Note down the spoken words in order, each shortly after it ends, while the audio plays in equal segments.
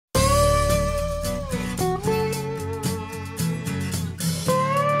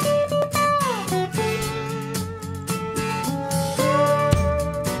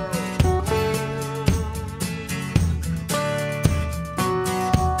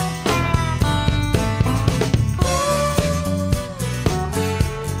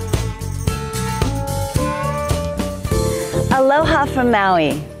Aloha from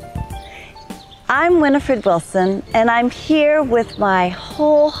Maui. I'm Winifred Wilson, and I'm here with my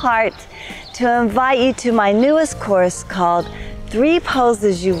whole heart to invite you to my newest course called 3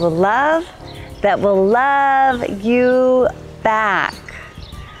 Poses You Will Love That Will Love You Back.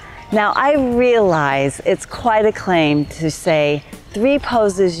 Now, I realize it's quite a claim to say 3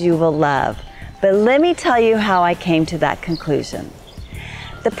 poses you will love, but let me tell you how I came to that conclusion.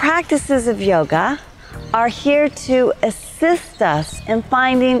 The practices of yoga are here to assist us in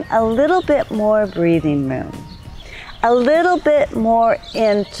finding a little bit more breathing room, a little bit more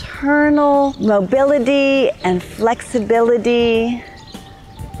internal mobility and flexibility,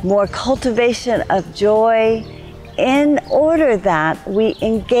 more cultivation of joy, in order that we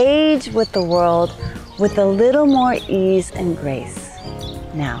engage with the world with a little more ease and grace.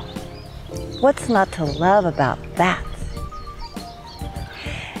 Now, what's not to love about that?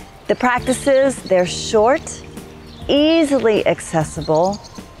 The practices, they're short, easily accessible.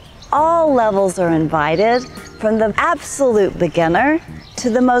 All levels are invited, from the absolute beginner to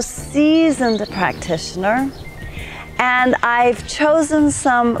the most seasoned practitioner. And I've chosen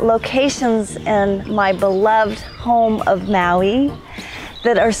some locations in my beloved home of Maui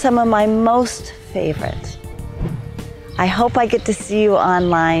that are some of my most favorite. I hope I get to see you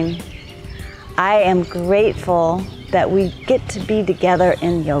online. I am grateful that we get to be together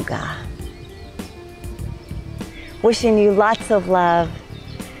in yoga. Wishing you lots of love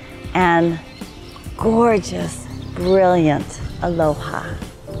and gorgeous, brilliant aloha.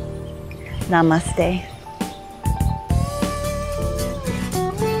 Namaste.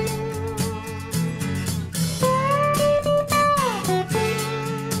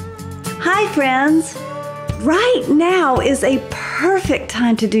 Hi friends! Right now is a perfect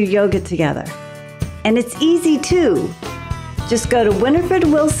time to do yoga together. And it's easy too. Just go to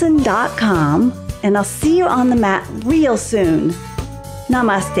winifredwilson.com and I'll see you on the mat real soon.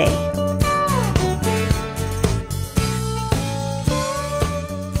 Namaste.